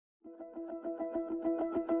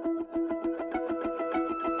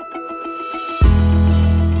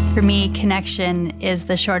For me, connection is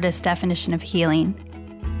the shortest definition of healing.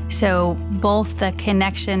 So both the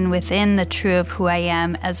connection within the true of who I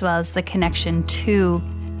am, as well as the connection to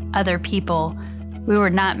other people, we were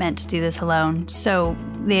not meant to do this alone. So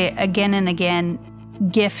the again and again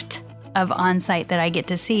gift of on-site that I get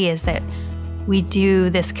to see is that we do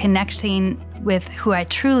this connecting with who I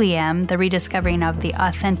truly am, the rediscovering of the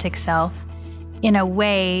authentic self, in a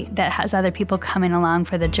way that has other people coming along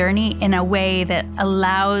for the journey, in a way that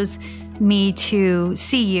allows me to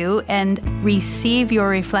see you and receive your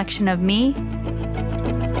reflection of me.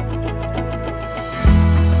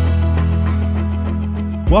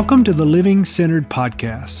 Welcome to the Living Centered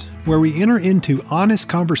Podcast, where we enter into honest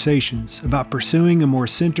conversations about pursuing a more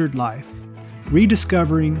centered life,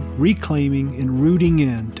 rediscovering, reclaiming, and rooting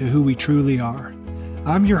in to who we truly are.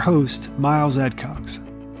 I'm your host, Miles Adcox.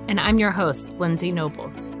 And I'm your host, Lindsay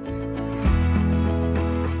Nobles.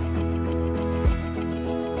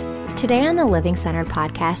 Today on the Living Centered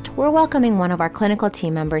Podcast, we're welcoming one of our clinical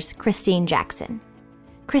team members, Kristine Jackson.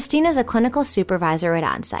 Kristine is a clinical supervisor at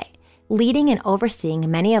Onsite, leading and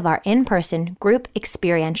overseeing many of our in-person group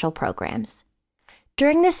experiential programs.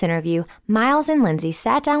 During this interview, Miles and Lindsay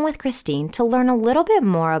sat down with Kristine to learn a little bit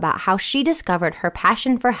more about how she discovered her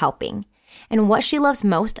passion for helping and what she loves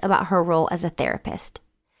most about her role as a therapist.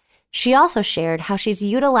 She also shared how she's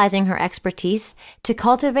utilizing her expertise to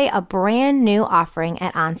cultivate a brand new offering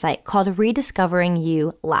at Onsite called Rediscovering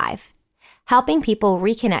You Live, helping people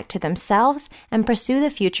reconnect to themselves and pursue the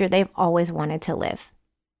future they've always wanted to live.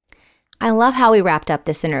 I love how we wrapped up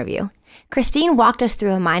this interview. Kristine walked us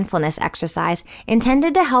through a mindfulness exercise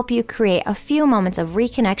intended to help you create a few moments of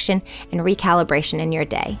reconnection and recalibration in your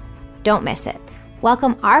day. Don't miss it.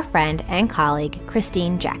 Welcome our friend and colleague,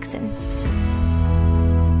 Kristine Jackson.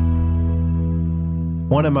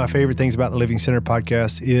 One of my favorite things about the Living Center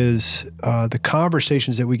podcast is the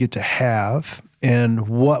conversations that we get to have and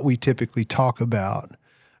what we typically talk about.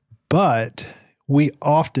 But we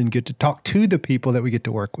often get to talk to the people that we get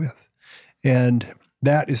to work with. And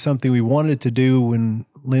that is something we wanted to do when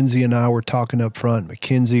Lindsay and I were talking up front.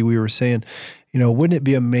 Mackenzie, we were saying, wouldn't it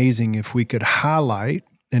be amazing if we could highlight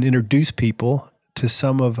and introduce people to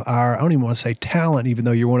some of our, I don't even want to say talent, even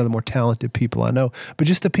though you're one of the more talented people I know, but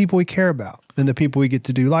just the people we care about and the people we get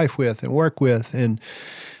to do life with and work with. And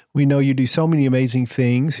we know you do so many amazing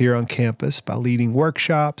things here on campus by leading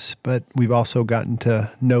workshops, but we've also gotten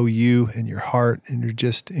to know you and your heart, and you're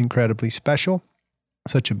just incredibly special.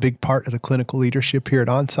 Such a big part of the clinical leadership here at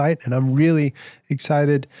Onsite. And I'm really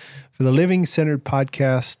excited for the Living Centered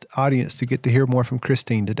Podcast audience to get to hear more from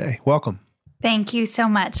Kristine today. Welcome. Thank you so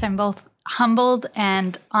much. I'm both humbled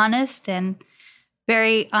and honest, and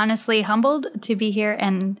very honestly humbled to be here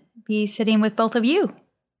and be sitting with both of you.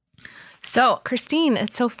 So, Kristine,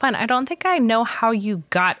 it's so fun. I don't think I know how you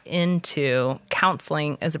got into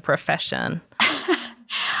counseling as a profession.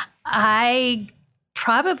 I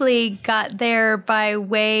probably got there by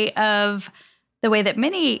way of the way that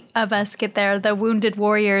many of us get there, the wounded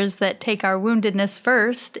warriors that take our woundedness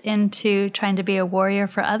first into trying to be a warrior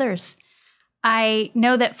for others. I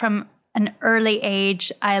know that from an early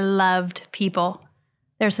age, I loved people.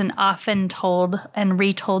 There's an often told and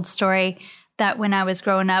retold story that when I was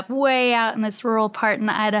growing up way out in this rural part in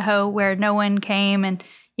Idaho where no one came and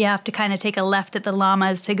you have to kind of take a left at the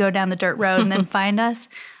llamas to go down the dirt road and then find us,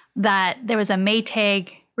 that there was a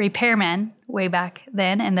Maytag repairman way back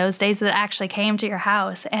then in those days that actually came to your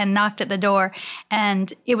house and knocked at the door.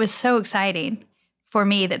 And it was so exciting for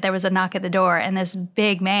me that there was a knock at the door and this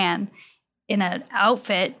big man in an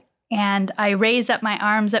outfit. And I raised up my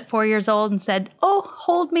arms at 4 years old and said, "Oh,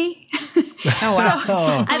 hold me." Oh, wow.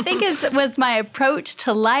 So I think it was my approach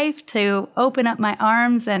to life to open up my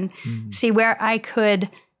arms and see where I could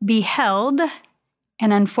be held.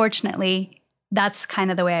 And unfortunately, that's kind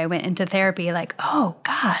of the way I went into therapy. Like, oh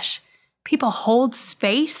gosh, people hold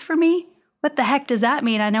space for me? What the heck does that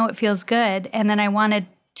mean? I know it feels good. And then I wanted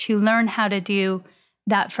to learn how to do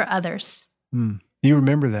that for others. You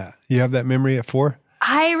remember that? You have that memory at 4?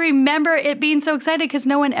 I remember it being so excited because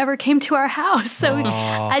no one ever came to our house. So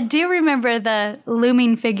I do remember the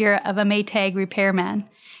looming figure of a Maytag repairman.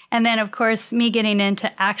 And then, of course, me getting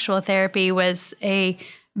into actual therapy was a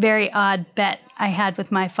very odd bet I had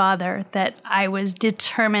with my father that I was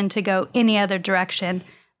determined to go any other direction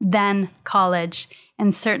than college,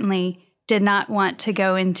 and certainly did not want to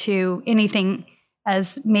go into anything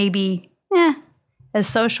as maybe as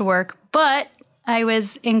social work. But I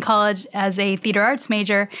was in college as a theater arts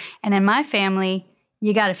major, and in my family,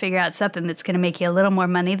 you got to figure out something that's going to make you a little more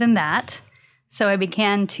money than that. So I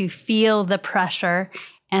began to feel the pressure,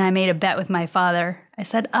 and I made a bet with my father. I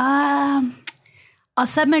said, I'll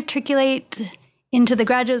submatriculate into the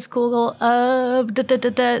graduate school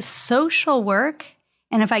of social work.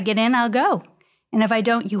 And if I get in, I'll go. And if I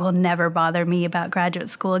don't, you will never bother me about graduate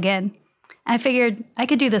school again. I figured I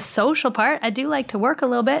could do the social part. I do like to work a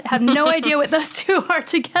little bit. Have no idea what those two are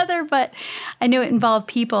together, but I knew it involved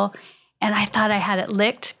people. And I thought I had it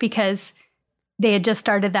licked because they had just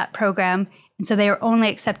started that program. And so they were only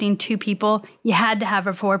accepting 2 people. You had to have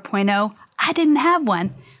a 4.0. I didn't have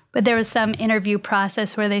one. But there was some interview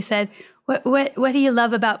process where they said, what do you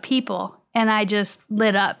love about people? And I just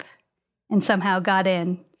lit up and somehow got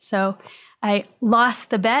in. So I lost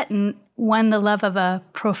the bet and won the love of a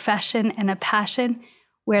profession and a passion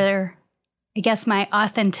where I guess my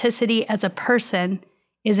authenticity as a person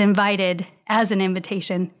is invited as an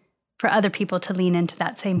invitation for other people to lean into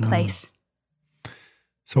that same place.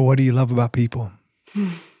 So what do you love about people?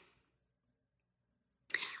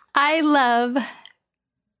 I love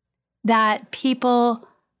that people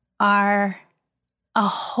are a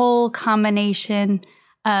whole combination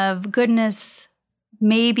of goodness,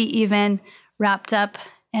 maybe even wrapped up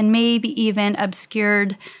and maybe even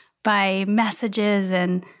obscured by messages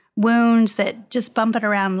and wounds that just bump it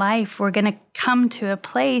around life. We're going to come to a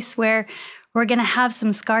place where we're going to have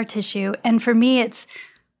some scar tissue. And for me, it's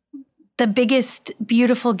the biggest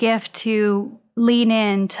beautiful gift to lean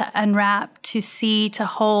in, to unwrap, to see, to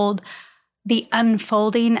hold the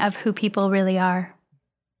unfolding of who people really are.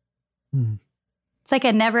 It's like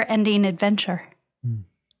a never-ending adventure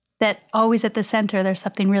that always at the center, there's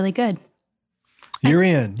something really good. You're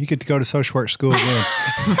in. You get to go to social work school again.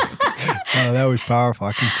 That was powerful.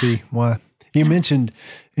 I can see why. You mentioned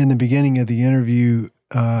in the beginning of the interview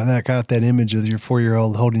that I got that image of your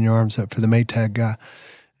 4-year-old holding your arms up for the Maytag guy.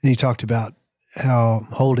 And you talked about how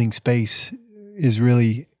holding space is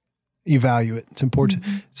really evaluate. It's important.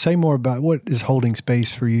 Mm-hmm. Say more about what is holding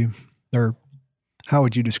space for you, or how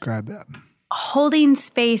would you describe that? Holding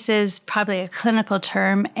space is probably a clinical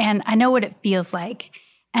term, and I know what it feels like.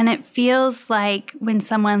 And it feels like when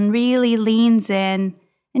someone really leans in,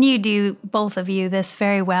 and you do, both of you, this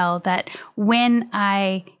very well, that when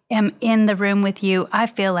I am in the room with you, I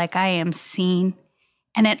feel like I am seen.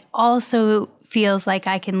 And it also feels like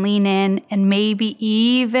I can lean in and maybe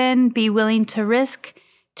even be willing to risk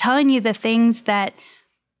telling you the things that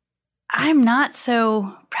I'm not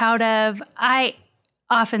so proud of. I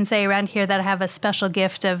often say around here that I have a special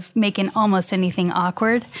gift of making almost anything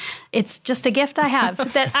awkward. It's just a gift I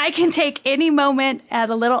have that I can take any moment, add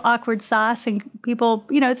a little awkward sauce, and people,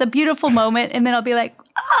 it's a beautiful moment. And then I'll be like,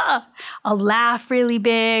 I'll laugh really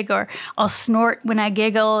big, or I'll snort when I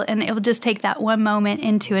giggle. And it will just take that one moment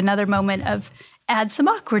into another moment of add some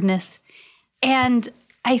awkwardness. And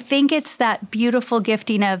I think it's that beautiful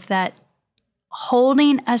gifting of that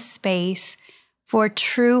holding a space for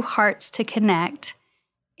true hearts to connect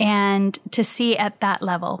and to see at that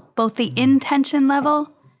level, both the intention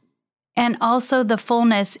level and also the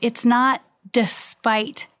fullness. It's not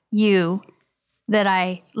despite you that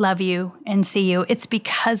I love you and see you. It's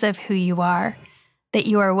because of who you are that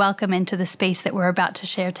you are welcome into the space that we're about to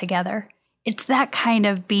share together. It's that kind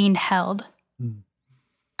of being held.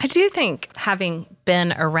 I do think, having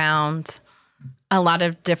been around a lot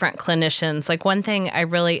of different clinicians, like one thing I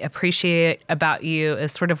really appreciate about you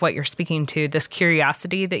is sort of what you're speaking to, this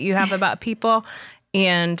curiosity that you have about people,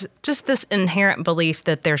 and just this inherent belief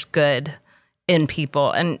that there's good in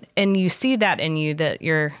people. And you see that in you, that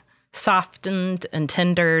you're softened and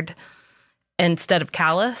tendered instead of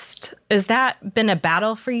calloused. Has that been a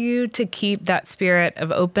battle for you to keep that spirit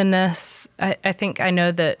of openness? I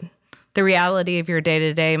know that the reality of your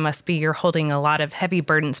day-to-day must be you're holding a lot of heavy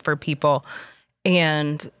burdens for people,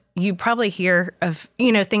 and you probably hear of,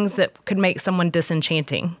 things that could make someone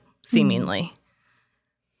disenchanting, seemingly.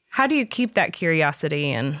 How do you keep that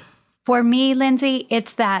curiosity? And for me, Lindsay,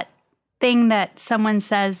 it's that thing that someone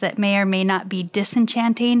says that may or may not be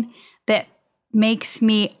disenchanting that makes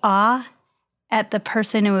me awe at the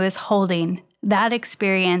person who is holding that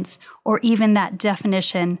experience or even that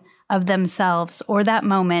definition of themselves or that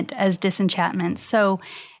moment as disenchantment. So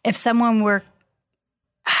if someone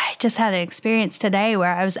I just had an experience today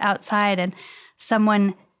where I was outside and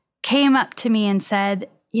someone came up to me and said,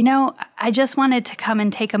 I just wanted to come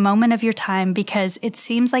and take a moment of your time because it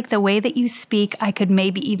seems like the way that you speak, I could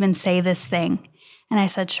maybe even say this thing. And I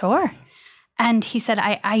said, sure. And he said,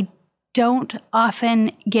 I don't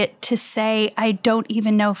often get to say, I don't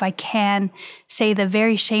even know if I can say the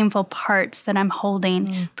very shameful parts that I'm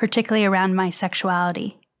holding, particularly around my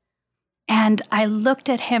sexuality. And I looked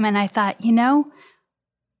at him and I thought,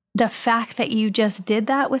 the fact that you just did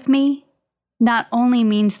that with me not only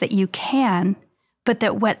means that you can, but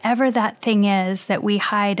that whatever that thing is that we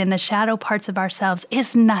hide in the shadow parts of ourselves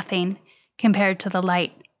is nothing compared to the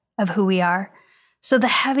light of who we are. So the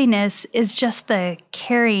heaviness is just the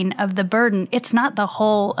carrying of the burden. It's not the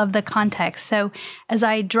whole of the context. So as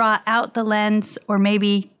I draw out the lens, or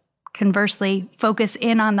maybe conversely, focus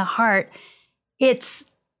in on the heart, it's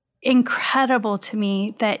incredible to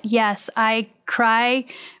me that, yes, I cry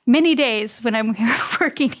many days when I'm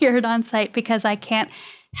working here at Onsite because I can't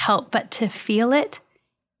help but to feel it.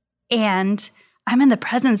 And I'm in the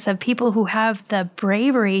presence of people who have the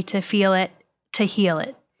bravery to feel it, to heal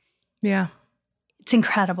it. Yeah. It's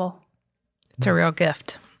incredible. It's a real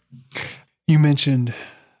gift. You mentioned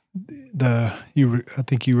I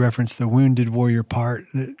think you referenced the wounded warrior part,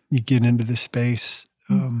 that you get into this space,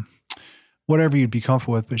 whatever you'd be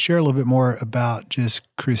comfortable with, but share a little bit more about just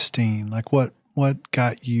Kristine. Like what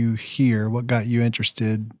got you here? What got you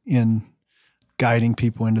interested in guiding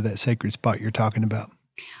people into that sacred spot you're talking about?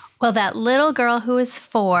 Well, that little girl who was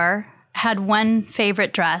 4 had one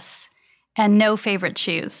favorite dress and no favorite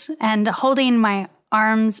shoes. And holding my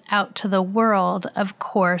arms out to the world, of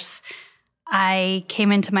course, I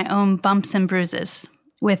came into my own bumps and bruises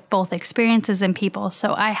with both experiences and people.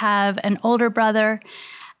 So I have an older brother,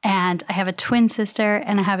 and I have a twin sister,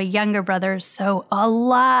 and I have a younger brother. So a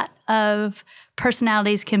lot of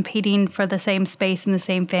personalities competing for the same space in the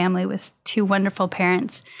same family with 2 wonderful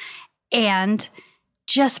parents. And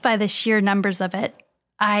just by the sheer numbers of it,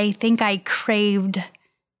 I think I craved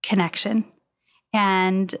connection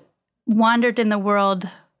and wandered in the world,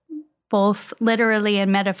 both literally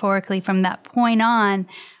and metaphorically, from that point on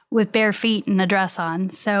with bare feet and a dress on.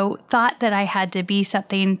 So thought that I had to be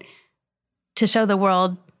something to show the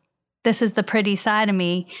world, this is the pretty side of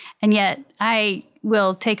me. And yet I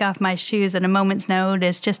will take off my shoes at a moment's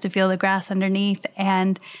notice just to feel the grass underneath,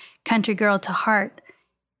 and country girl to heart.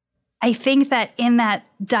 I think that in that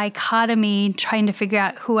dichotomy, trying to figure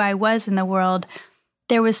out who I was in the world,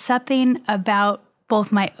 there was something about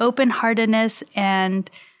both my open-heartedness and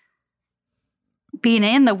being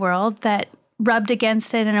in the world that rubbed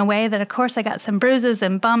against it in a way that, of course, I got some bruises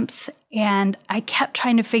and bumps, and I kept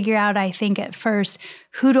trying to figure out, I think at first,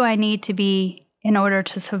 who do I need to be in order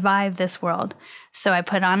to survive this world? So I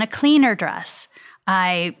put on a cleaner dress.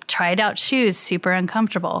 I tried out shoes, super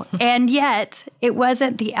uncomfortable. And yet it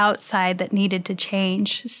wasn't the outside that needed to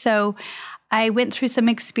change. So I went through some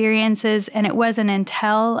experiences, and it wasn't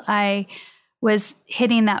until I was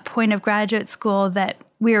hitting that point of graduate school that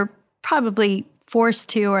we were probably forced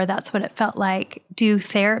to, or that's what it felt like, do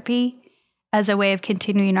therapy as a way of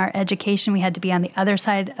continuing our education. We had to be on the other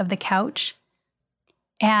side of the couch.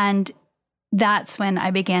 And that's when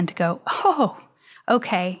I began to go, oh,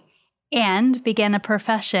 okay, and began a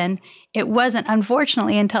profession. It wasn't,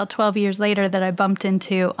 unfortunately, until 12 years later that I bumped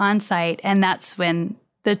into Onsite, and that's when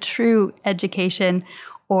the true education,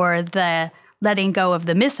 or the letting go of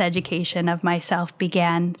the miseducation of myself,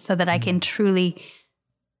 began, so that I can truly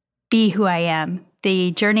be who I am.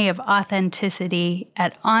 The journey of authenticity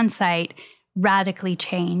at Onsite radically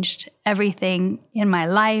changed everything in my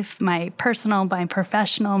life, my personal, my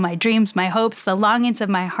professional, my dreams, my hopes, the longings of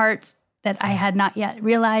my heart that I had not yet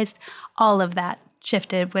realized. All of that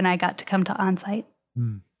shifted when I got to come to Onsite.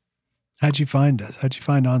 How'd you find us? How'd you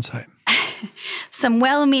find Onsite? Some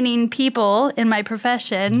well-meaning people in my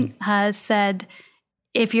profession said,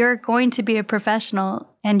 if you're going to be a professional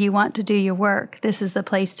and you want to do your work, this is the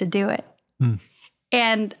place to do it.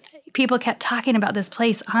 And people kept talking about this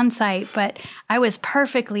place, Onsite, but I was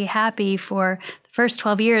perfectly happy for the first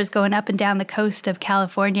 12 years going up and down the coast of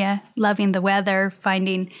California, loving the weather,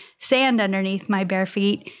 finding sand underneath my bare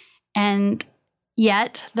feet. And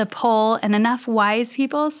yet the poll and enough wise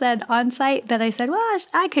people said Onsite that I said, well,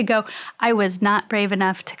 I could go. I was not brave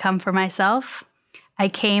enough to come for myself. I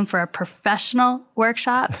came for a professional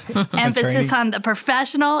workshop, emphasis on the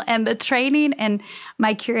professional and the training, and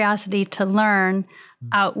my curiosity to learn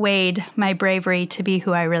outweighed my bravery to be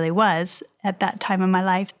who I really was at that time in my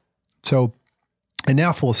life. So, and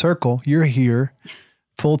now full circle, you're here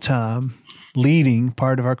full-time leading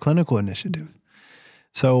part of our clinical initiative.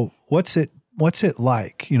 So what's it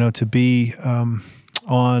like, to be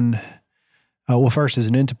well, first as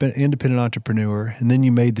an independent entrepreneur, and then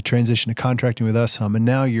you made the transition to contracting with us some, and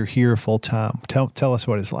now you're here full-time. Tell us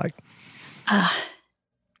what it's like.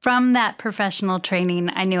 From that professional training,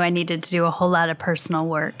 I knew I needed to do a whole lot of personal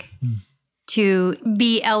work to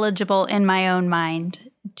be eligible in my own mind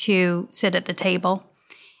to sit at the table.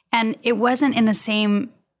 And it wasn't in the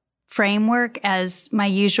same framework as my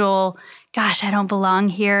usual, gosh, I don't belong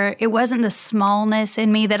here. It wasn't the smallness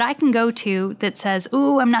in me that I can go to that says,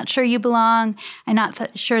 ooh, I'm not sure you belong. I'm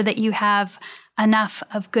not sure that you have enough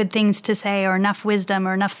of good things to say or enough wisdom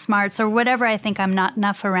or enough smarts or whatever I think I'm not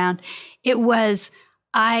enough around. It was,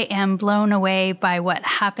 I am blown away by what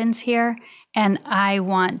happens here, and I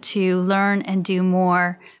want to learn and do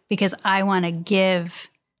more because I want to give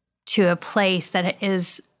to a place that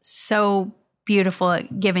is so beautiful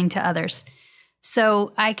at giving to others.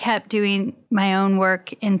 So I kept doing my own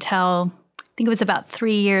work until I think it was about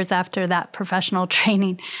 3 years after that professional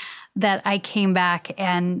training that I came back,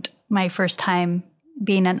 and my first time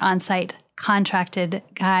being an on-site contracted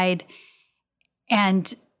guide.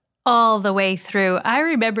 And all the way through, I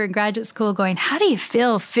remember in graduate school going, how do you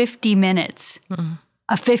fill 50 minutes,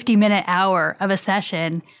 a 50-minute hour of a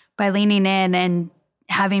session by leaning in and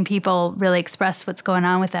having people really express what's going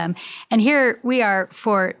on with them? And here we are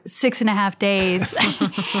for 6.5 days,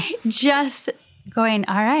 just going,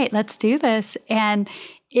 all right, let's do this. And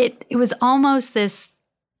it was almost this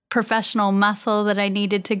professional muscle that I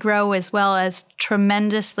needed to grow, as well as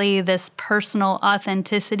tremendously this personal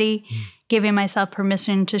authenticity, giving myself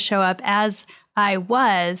permission to show up as I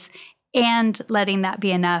was and letting that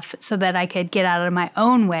be enough so that I could get out of my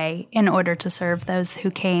own way in order to serve those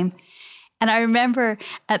who came. And I remember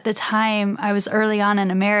at the time I was early on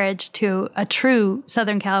in a marriage to a true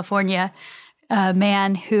Southern California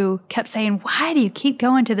man who kept saying, why do you keep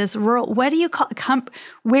going to this rural, what do you call,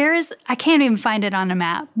 where is, I can't even find it on a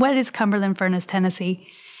map. What is Cumberland Furnace, Tennessee?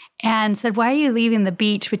 And said, why are you leaving the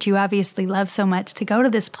beach, which you obviously love so much, to go to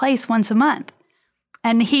this place once a month?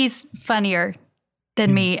 And he's funnier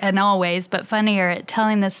than me in all ways, but funnier at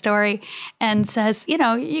telling this story, and says, you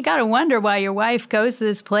know, you got to wonder why your wife goes to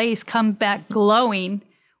this place, come back glowing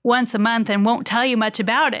once a month and won't tell you much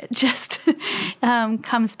about it, just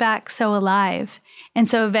comes back so alive. And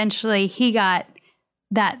so eventually he got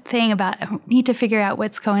that thing about, I need to figure out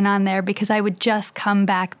what's going on there, because I would just come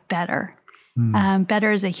back better.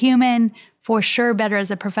 Better as a human, for sure better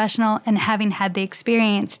as a professional, and having had the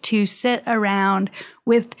experience to sit around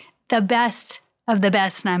with the best of the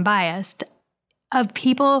best, and I'm biased, of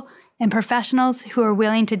people and professionals who are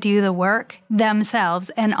willing to do the work themselves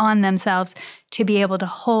and on themselves to be able to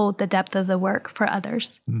hold the depth of the work for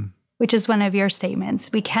others, which is one of your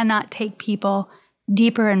statements. We cannot take people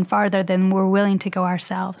deeper and farther than we're willing to go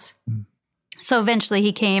ourselves. So eventually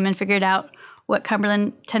he came and figured out what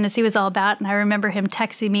Cumberland, Tennessee was all about. And I remember him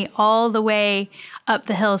texting me all the way up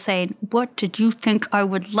the hill saying, what did you think I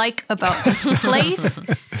would like about this place?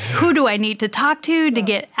 Who do I need to talk to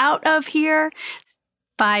get out of here?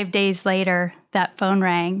 5 days later, that phone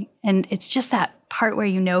rang. And it's just that part where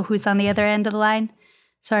you know who's on the other end of the line.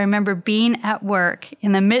 So I remember being at work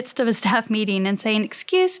in the midst of a staff meeting and saying,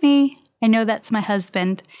 excuse me, I know that's my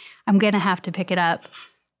husband. I'm going to have to pick it up.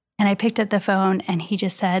 And I picked up the phone and he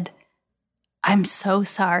just said, I'm so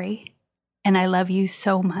sorry, and I love you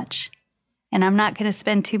so much. And I'm not going to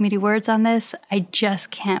spend too many words on this. I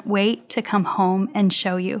just can't wait to come home and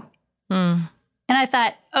show you. And I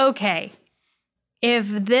thought, okay, if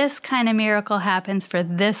this kind of miracle happens for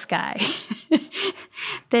this guy,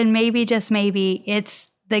 then maybe, just maybe,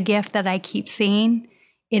 it's the gift that I keep seeing.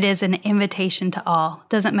 It is an invitation to all.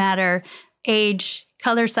 Doesn't matter age,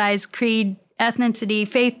 color, size, creed, ethnicity,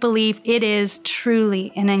 faith, belief. It is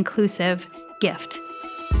truly an inclusive gift.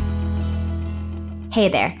 Hey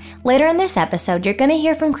there. Later in this episode, you're going to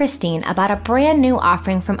hear from Kristine about a brand new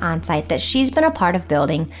offering from Onsite that she's been a part of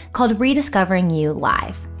building called Rediscovering You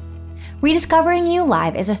Live. Rediscovering You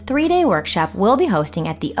Live is a 3-day workshop we'll be hosting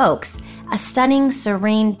at the Oaks, a stunning,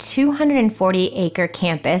 serene 240-acre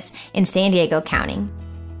campus in San Diego County.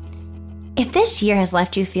 If this year has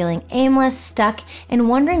left you feeling aimless, stuck, and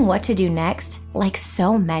wondering what to do next, like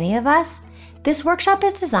so many of us, this workshop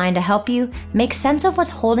is designed to help you make sense of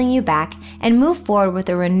what's holding you back and move forward with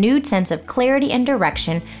a renewed sense of clarity and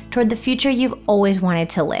direction toward the future you've always wanted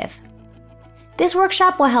to live. This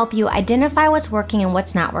workshop will help you identify what's working and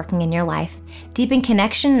what's not working in your life, deepen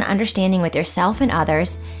connection and understanding with yourself and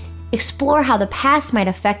others, explore how the past might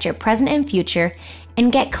affect your present and future,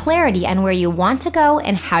 and get clarity on where you want to go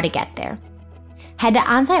and how to get there. Head to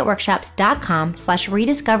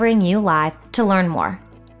onsiteworkshops.com/rediscoveringyoulive to learn more.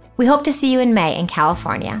 We hope to see you in May in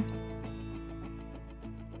California.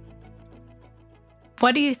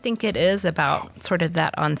 What do you think it is about sort of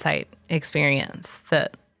that on-site experience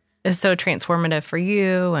that is so transformative for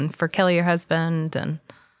you and for Kelly, your husband? And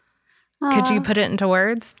could you put it into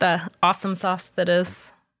words, the awesome sauce that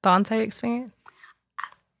is the on-site experience?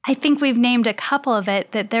 I think we've named a couple of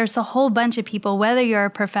it, that there's a whole bunch of people, whether you're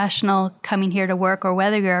a professional coming here to work or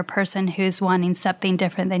whether you're a person who's wanting something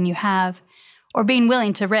different than you have, or being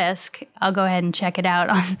willing to risk. I'll go ahead and check it out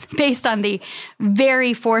based on the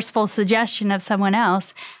very forceful suggestion of someone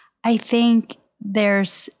else. I think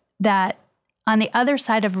there's that on the other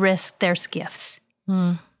side of risk, there's gifts.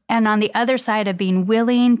 And on the other side of being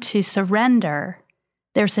willing to surrender,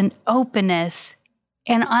 there's an openness.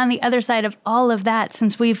 And on the other side of all of that,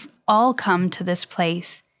 since we've all come to this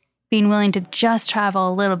place, being willing to just travel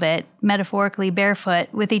a little bit, metaphorically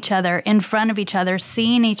barefoot with each other, in front of each other,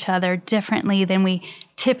 seeing each other differently than we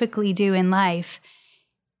typically do in life,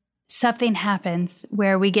 something happens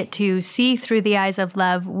where we get to see through the eyes of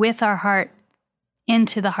love with our heart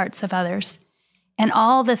into the hearts of others. And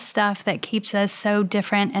all the stuff that keeps us so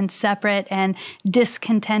different and separate and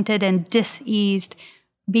discontented and diseased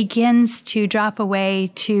begins to drop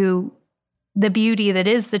away to the beauty that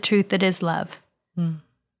is the truth that is love.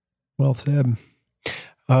 Well said.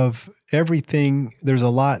 Of everything, there's a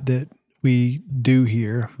lot that we do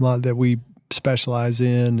here, a lot that we specialize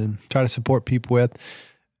in and try to support people with.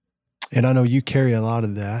 And I know you carry a lot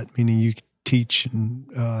of that, meaning you teach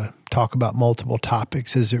and talk about multiple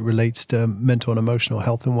topics as it relates to mental and emotional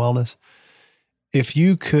health and wellness. If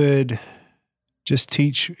you could just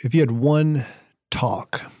teach, if you had one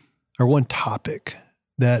talk or one topic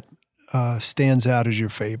that stands out as your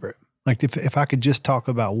favorite, like if I could just talk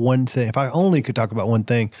about one thing, if I only could talk about one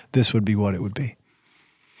thing, this would be what it would be.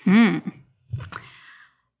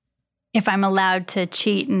 If I'm allowed to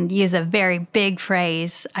cheat and use a very big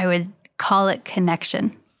phrase, I would call it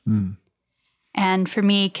connection. And for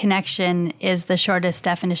me, connection is the shortest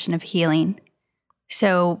definition of healing.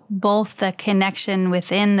 So both the connection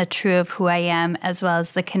within the true of who I am, as well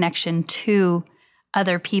as the connection to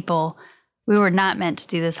other people. We were not meant to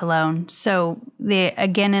do this alone. So the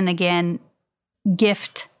again and again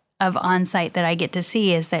gift of on-site that I get to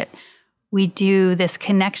see is that we do this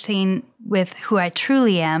connecting with who I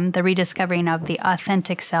truly am, the rediscovering of the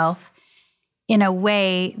authentic self, in a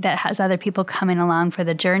way that has other people coming along for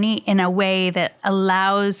the journey, in a way that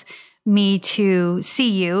allows me to see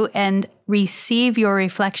you and receive your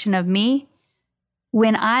reflection of me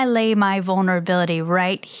when I lay my vulnerability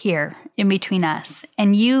right here in between us,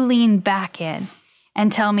 and you lean back in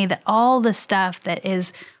and tell me that all the stuff that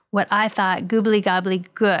is what I thought goobly gobbly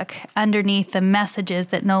gook underneath the messages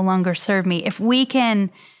that no longer serve me, if we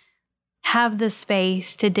can have the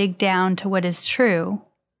space to dig down to what is true,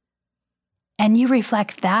 and you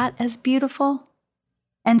reflect that as beautiful,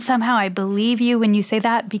 and somehow I believe you when you say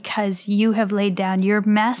that because you have laid down your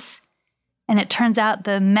mess. And it turns out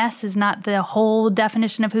the mess is not the whole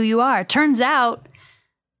definition of who you are. It turns out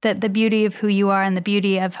that the beauty of who you are and the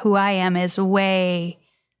beauty of who I am is way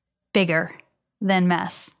bigger than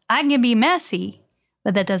mess. I can be messy,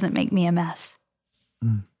 but that doesn't make me a mess.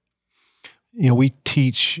 You know, we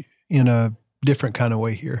teach in a different kind of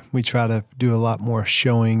way here. We try to do a lot more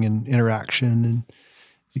showing and interaction and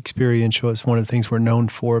experiential. It's one of the things we're known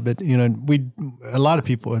for. But, you know, a lot of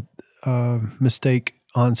people mistake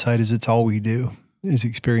on-site is it's all we do is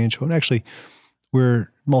experiential. And actually,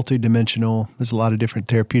 we're multidimensional. There's a lot of different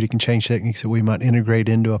therapeutic and change techniques that we might integrate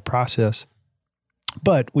into a process.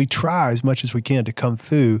 But we try as much as we can to come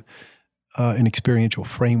through an experiential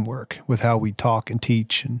framework with how we talk and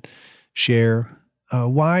teach and share.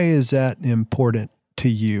 Why is that important to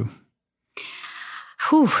you?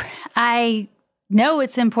 I know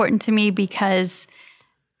it's important to me because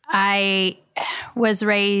I was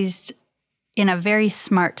raised in a very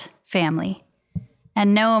smart family,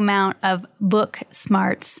 and no amount of book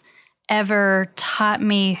smarts ever taught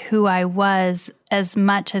me who I was as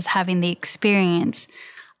much as having the experience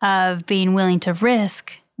of being willing to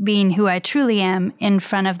risk being who I truly am in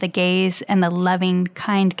front of the gaze and the loving,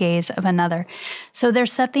 kind gaze of another. So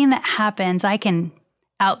there's something that happens. I can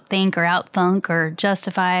outthink or outthunk or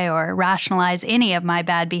justify or rationalize any of my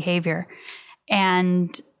bad behavior.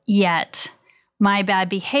 And yet my bad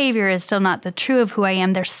behavior is still not the true of who I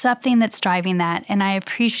am. There's something that's driving that. And I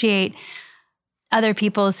appreciate other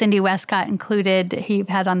people, Cindy Westcott included, who you've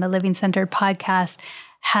had on the Living Centered podcast,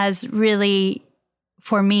 has really,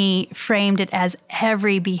 for me, framed it as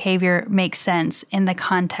every behavior makes sense in the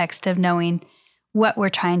context of knowing what we're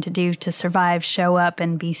trying to do to survive, show up,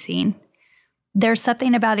 and be seen. There's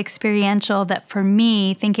something about experiential that for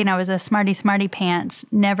me, thinking I was a smarty pants,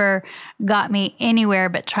 never got me anywhere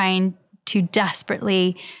but trying to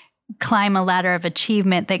desperately climb a ladder of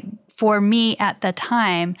achievement that for me at the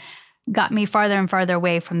time got me farther and farther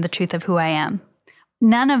away from the truth of who I am.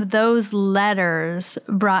 None of those letters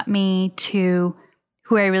brought me to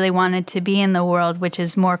who I really wanted to be in the world, which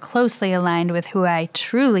is more closely aligned with who I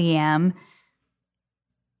truly am.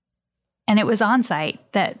 And it was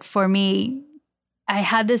on-site that for me, I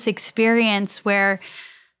had this experience where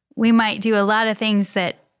we might do a lot of things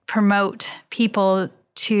that promote people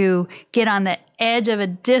to get on the edge of a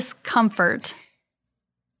discomfort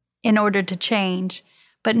in order to change.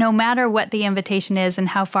 But no matter what the invitation is and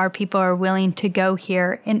how far people are willing to go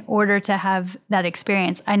here in order to have that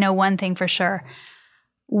experience, I know one thing for sure.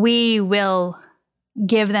 We will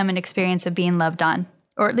give them an experience of being loved on,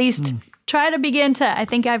 or at least try to begin to, I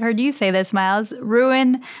think I've heard you say this, Miles,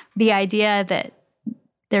 ruin the idea that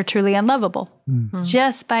they're truly unlovable.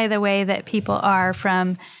 Just by the way that people are,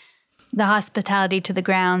 from the hospitality to the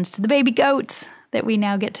grounds to the baby goats that we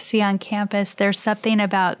now get to see on campus. There's something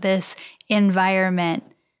about this environment,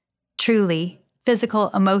 truly physical,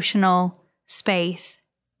 emotional space,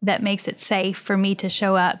 that makes it safe for me to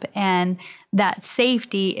show up. And that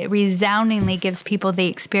safety resoundingly gives people the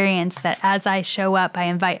experience that as I show up, I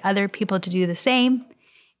invite other people to do the same.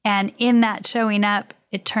 And in that showing up,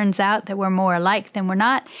 it turns out that we're more alike than we're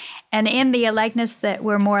not. And in the alikeness that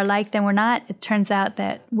we're more alike than we're not, it turns out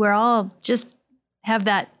that we're all just have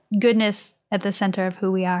that goodness at the center of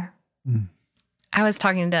who we are. I was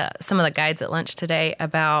talking to some of the guides at lunch today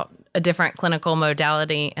about a different clinical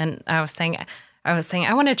modality, and I was saying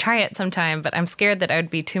I want to try it sometime, but I'm scared that I would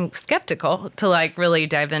be too skeptical to like really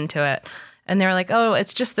dive into it. And they were like, "Oh,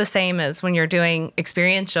 it's just the same as when you're doing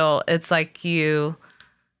experiential. It's like you're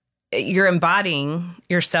embodying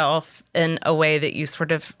yourself in a way that you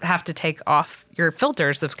sort of have to take off your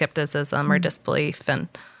filters of skepticism or disbelief." And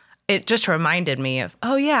it just reminded me of,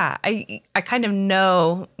 oh yeah, I kind of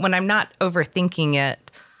know when I'm not overthinking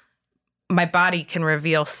it, my body can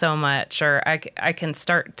reveal so much, or I can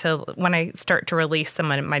start to, when I start to release some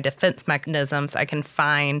of my defense mechanisms, I can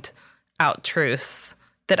find out truths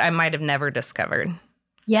that I might have never discovered.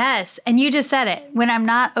 Yes. And you just said it. When I'm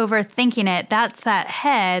not overthinking it, that's that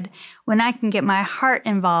head. When I can get my heart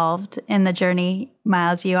involved in the journey,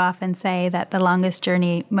 Miles, you often say that the longest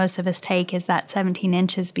journey most of us take is that 17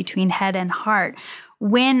 inches between head and heart.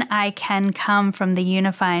 When I can come from the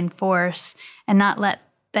unifying force and not let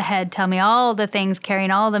the head tell me all the things,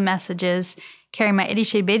 carrying all the messages, carrying my itty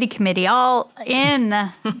shitty bitty committee all in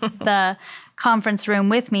the conference room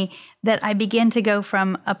with me, that I begin to go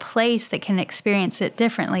from a place that can experience it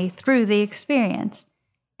differently through the experience.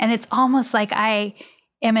 And it's almost like I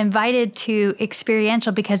am invited to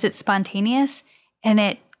experiential because it's spontaneous and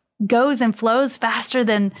it goes and flows faster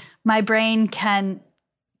than my brain can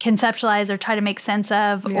conceptualize or try to make sense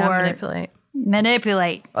of or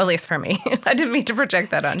manipulate. Well, at least for me. I didn't mean to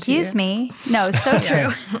project that onto you. Excuse me. No, it's so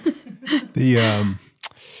true.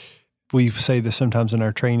 We say this sometimes in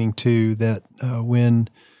our training too, that when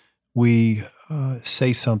we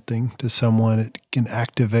say something to someone, it can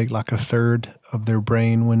activate like a third of their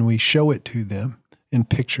brain. When we show it to them in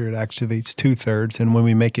picture, it activates 2/3. And when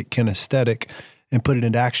we make it kinesthetic and put it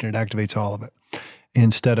into action, it activates all of it.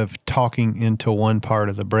 Instead of talking into one part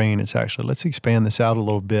of the brain, it's actually, let's expand this out a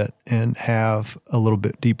little bit and have a little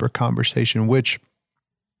bit deeper conversation, which,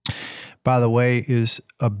 by the way, is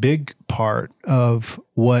a big part of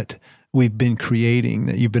what we've been creating,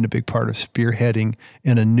 that you've been a big part of spearheading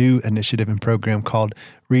in a new initiative and program called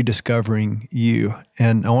Rediscovering You.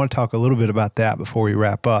 And I want to talk a little bit about that before we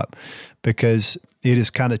wrap up, because it is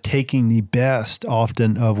kind of taking the best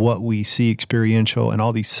often of what we see experiential and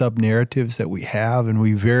all these sub-narratives that we have, and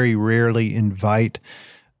we very rarely invite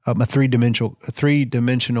a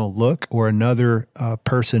three-dimensional look or another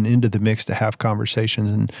person into the mix to have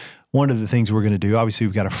conversations. And one of the things we're going to do, obviously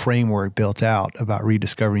we've got a framework built out about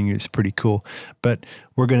rediscovering you. It's pretty cool, but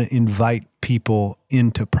we're going to invite people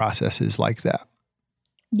into processes like that.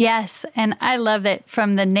 Yes, and I love it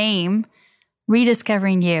from the name,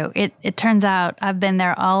 Rediscovering You. It turns out I've been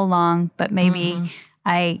there all along, but maybe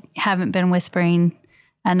I haven't been whispering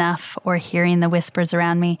enough or hearing the whispers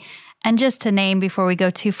around me. And just to name, before we go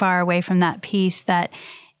too far away from that piece, that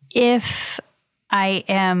if I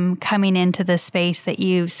am coming into the space that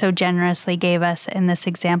you so generously gave us in this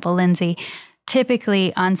example, Lindsay,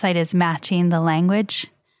 typically Onsite is matching the language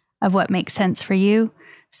of what makes sense for you.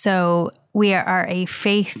 So we are a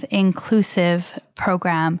faith-inclusive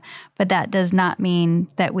program, but that does not mean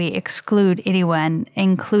that we exclude anyone,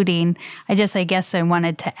 including, I guess I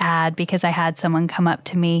wanted to add, because I had someone come up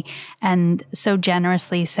to me and so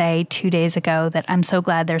generously say 2 days ago that I'm so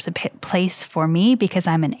glad there's a place for me because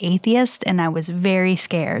I'm an atheist and I was very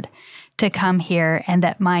scared to come here and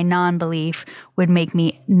that my non-belief would make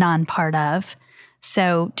me non-part of.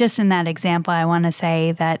 So just in that example, I want to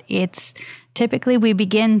say that it's typically we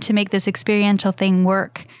begin to make this experiential thing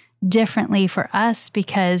work differently for us,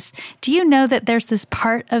 because do you know that there's this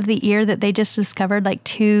part of the ear that they just discovered like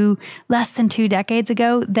less than 2 decades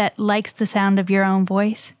ago that likes the sound of your own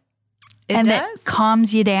voice? And that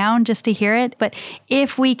calms you down just to hear it. But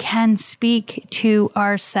if we can speak to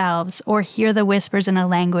ourselves or hear the whispers in a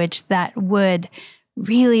language that would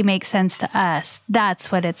really makes sense to us,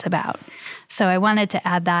 that's what it's about. So I wanted to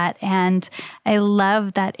add that. And I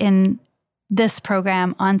love that in this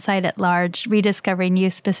program, On-Site at Large, Rediscovering You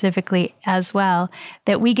specifically as well,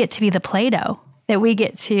 that we get to be the Play-Doh, that we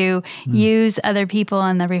get to use other people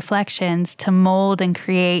and the reflections to mold and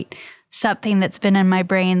create something that's been in my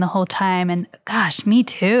brain the whole time. And gosh, me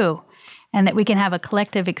too. And that we can have a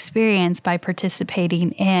collective experience by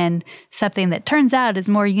participating in something that turns out is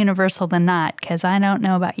more universal than not. Because I don't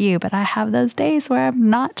know about you, but I have those days where I'm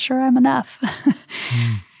not sure I'm enough.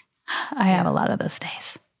 I have a lot of those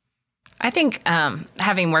days. I think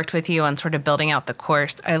having worked with you on sort of building out the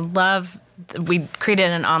course, I love we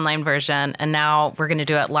created an online version, and now we're going to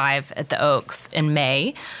do it live at the Oaks in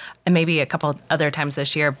May, and maybe a couple other times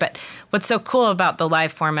this year. But what's so cool about the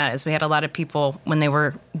live format is we had a lot of people when they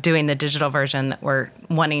were doing the digital version that were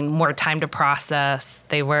wanting more time to process.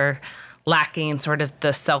 They were lacking sort of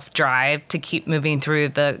the self-drive to keep moving through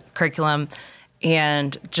the curriculum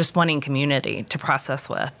and just wanting community to process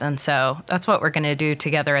with. And so that's what we're going to do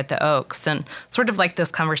together at the Oaks. And sort of like this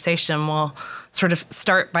conversation, we'll sort of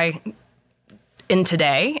start by in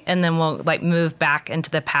today, and then we'll like move back into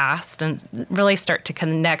the past and really start to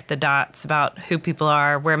connect the dots about who people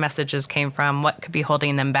are, where messages came from, what could be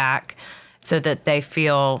holding them back, so that they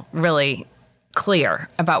feel really clear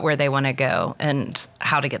about where they want to go and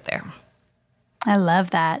how to get there. I love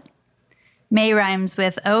that. May rhymes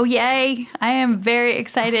with, oh, yay. I am very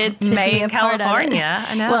excited to May be a in part California. of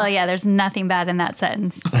it. I know. Well, yeah, there's nothing bad in that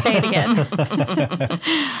sentence. Say it again.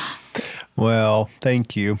 Well,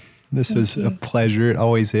 thank you. This was a pleasure. It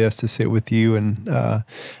always is to sit with you. And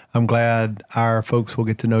I'm glad our folks will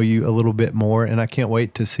get to know you a little bit more. And I can't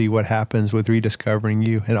wait to see what happens with Rediscovering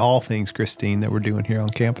You and all things, Kristine, that we're doing here on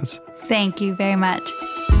campus. Thank you very much.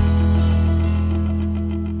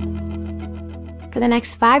 For the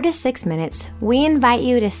next 5 to 6 minutes, we invite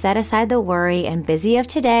you to set aside the worry and busy of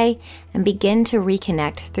today and begin to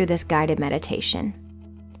reconnect through this guided meditation.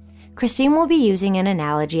 Kristine will be using an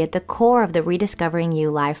analogy at the core of the Rediscovering You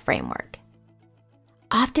Live framework.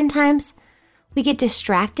 Oftentimes, we get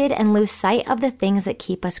distracted and lose sight of the things that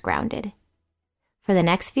keep us grounded. For the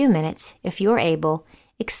next few minutes, if you are able,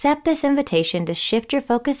 accept this invitation to shift your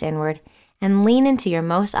focus inward and lean into your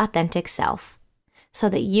most authentic self, so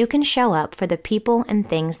that you can show up for the people and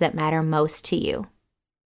things that matter most to you.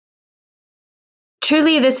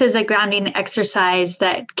 Truly, this is a grounding exercise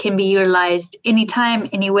that can be utilized anytime,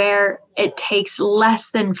 anywhere. It takes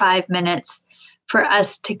less than 5 minutes for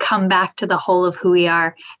us to come back to the whole of who we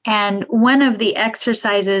are. And one of the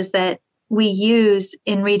exercises that we use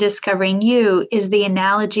in Rediscovering You is the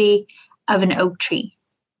analogy of an oak tree.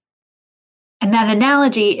 And that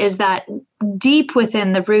analogy is that deep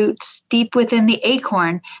within the roots, deep within the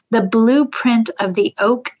acorn, the blueprint of the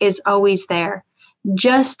oak is always there.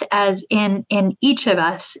 Just as in each of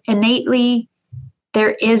us, innately,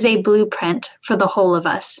 there is a blueprint for the whole of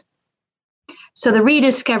us. So the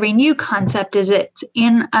Rediscovering You concept is it's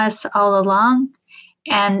in us all along.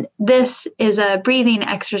 And this is a breathing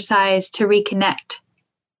exercise to reconnect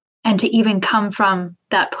and to even come from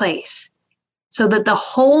that place, so that the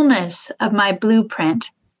wholeness of my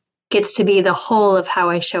blueprint gets to be the whole of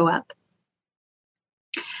how I show up.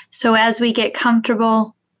 So as we get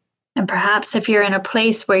comfortable, and perhaps if you're in a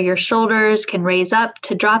place where your shoulders can raise up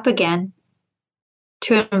to drop again,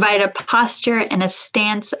 to invite a posture and a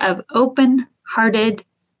stance of open-hearted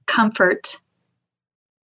comfort,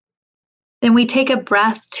 then we take a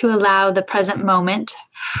breath to allow the present moment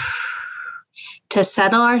to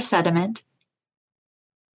settle our sediment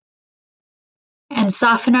and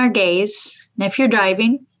soften our gaze. And if you're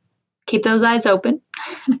driving, keep those eyes open,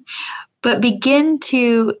 but begin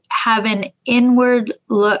to have an inward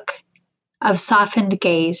look of softened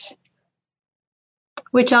gaze,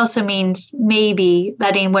 which also means maybe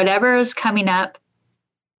letting whatever is coming up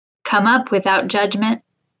come up without judgment,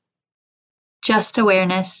 just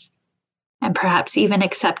awareness, and perhaps even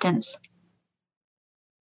acceptance.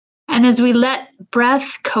 And as we let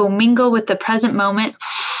breath commingle with the present moment,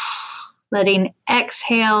 letting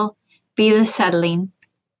exhale be the settling,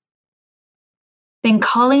 then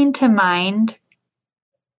calling to mind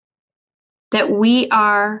that we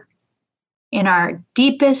are, in our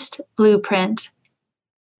deepest blueprint,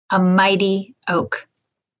 a mighty oak.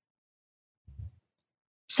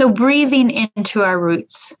 So breathing into our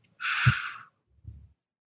roots,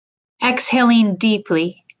 exhaling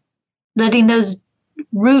deeply, letting those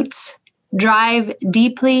roots drive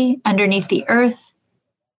deeply underneath the earth,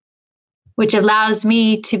 which allows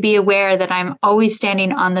me to be aware that I'm always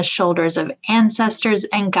standing on the shoulders of ancestors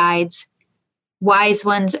and guides, wise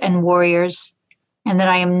ones and warriors, and that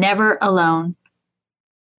I am never alone,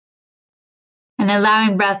 and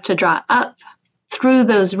allowing breath to draw up through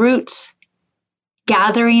those roots,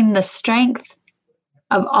 gathering the strength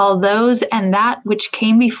of all those and that which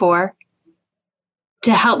came before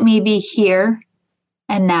to help me be here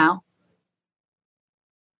and now.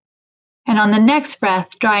 And on the next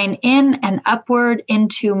breath, drawing in and upward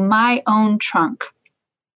into my own trunk,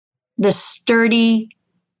 the sturdy,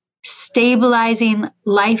 stabilizing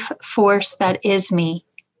life force that is me,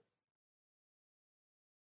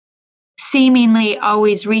 seemingly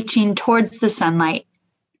always reaching towards the sunlight,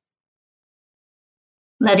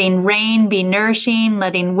 letting rain be nourishing,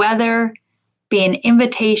 letting weather be an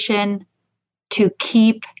invitation to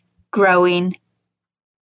keep growing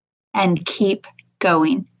and keep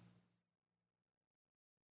going.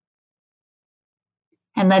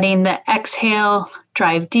 And letting the exhale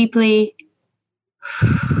drive deeply,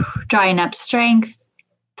 drawing up strength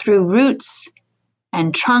through roots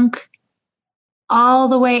and trunk, all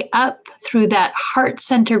the way up through that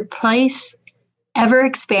heart-centered place, ever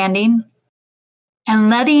expanding, and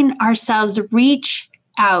letting ourselves reach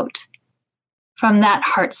out from that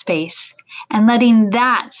heart space, and letting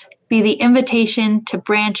that be the invitation to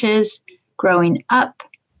branches growing up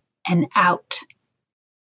and out.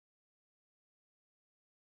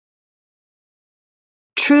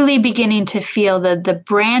 Truly beginning to feel that the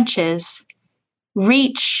branches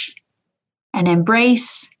reach and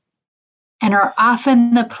embrace and are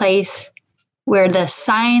often the place where the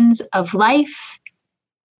signs of life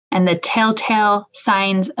and the telltale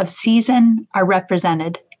signs of season are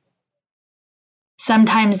represented.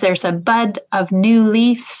 Sometimes there's a bud of new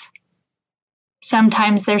leaves.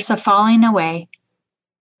 Sometimes there's a falling away.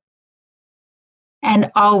 And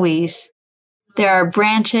always there are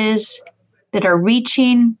branches that are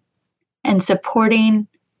reaching and supporting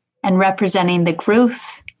and representing the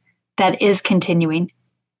growth that is continuing.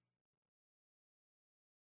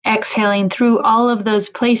 Exhaling through all of those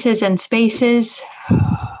places and spaces,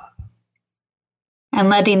 and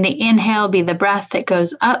letting the inhale be the breath that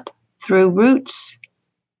goes up through roots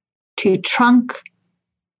to trunk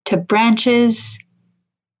to branches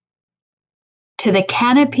to the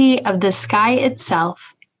canopy of the sky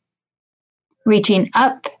itself, reaching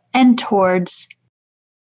up and towards,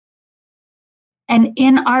 and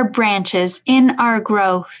in our branches, in our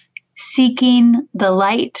growth, seeking the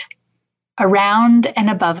light around and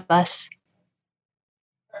above us.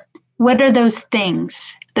 What are those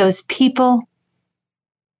things, those people,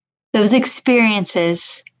 those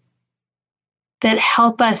experiences that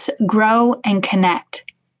help us grow and connect?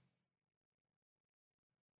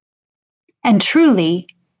 And truly,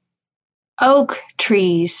 oak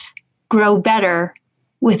trees grow better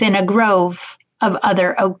within a grove of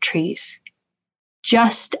other oak trees,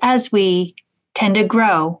 just as we tend to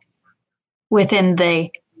grow within the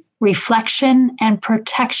reflection and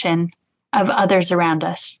protection of others around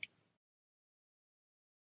us.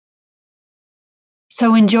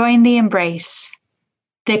 So enjoying the embrace,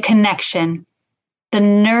 the connection, the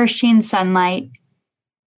nourishing sunlight,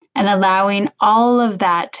 and allowing all of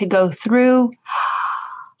that to go through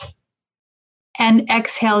and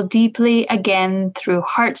exhale deeply again through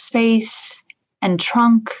heart space and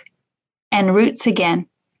trunk and roots again.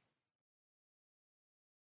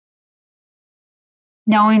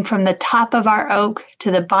 Knowing from the top of our oak to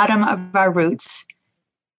the bottom of our roots,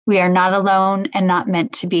 we are not alone and not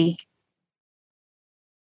meant to be.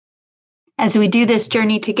 As we do this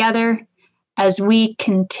journey together, as we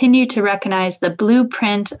continue to recognize the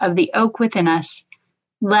blueprint of the oak within us,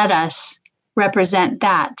 let us represent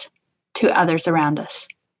that to others around us.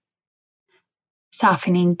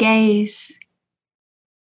 Softening gaze,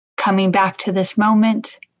 coming back to this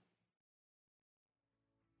moment,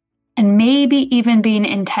 and maybe even being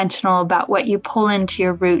intentional about what you pull into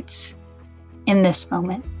your roots in this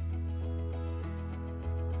moment.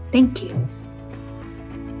 Thank you.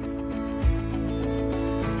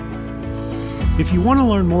 If you want to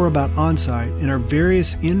learn more about Onsite and our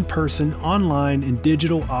various in-person, online, and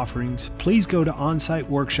digital offerings, please go to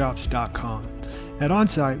onsiteworkshops.com. At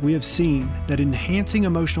Onsite, we have seen that enhancing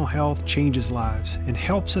emotional health changes lives and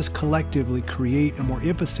helps us collectively create a more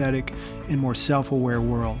empathetic and more self-aware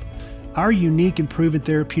world. Our unique and proven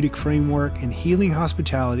therapeutic framework and healing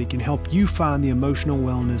hospitality can help you find the emotional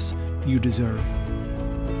wellness you deserve.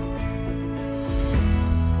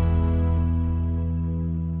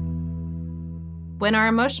 When our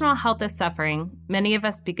emotional health is suffering, many of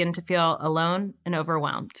us begin to feel alone and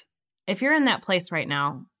overwhelmed. If you're in that place right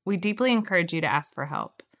now, we deeply encourage you to ask for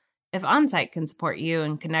help. If Onsite can support you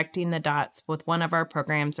in connecting the dots with one of our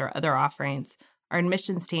programs or other offerings, our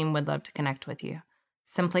admissions team would love to connect with you.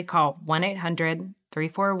 Simply call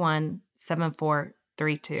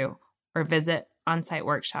 1-800-341-7432 or visit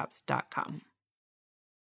onsiteworkshops.com.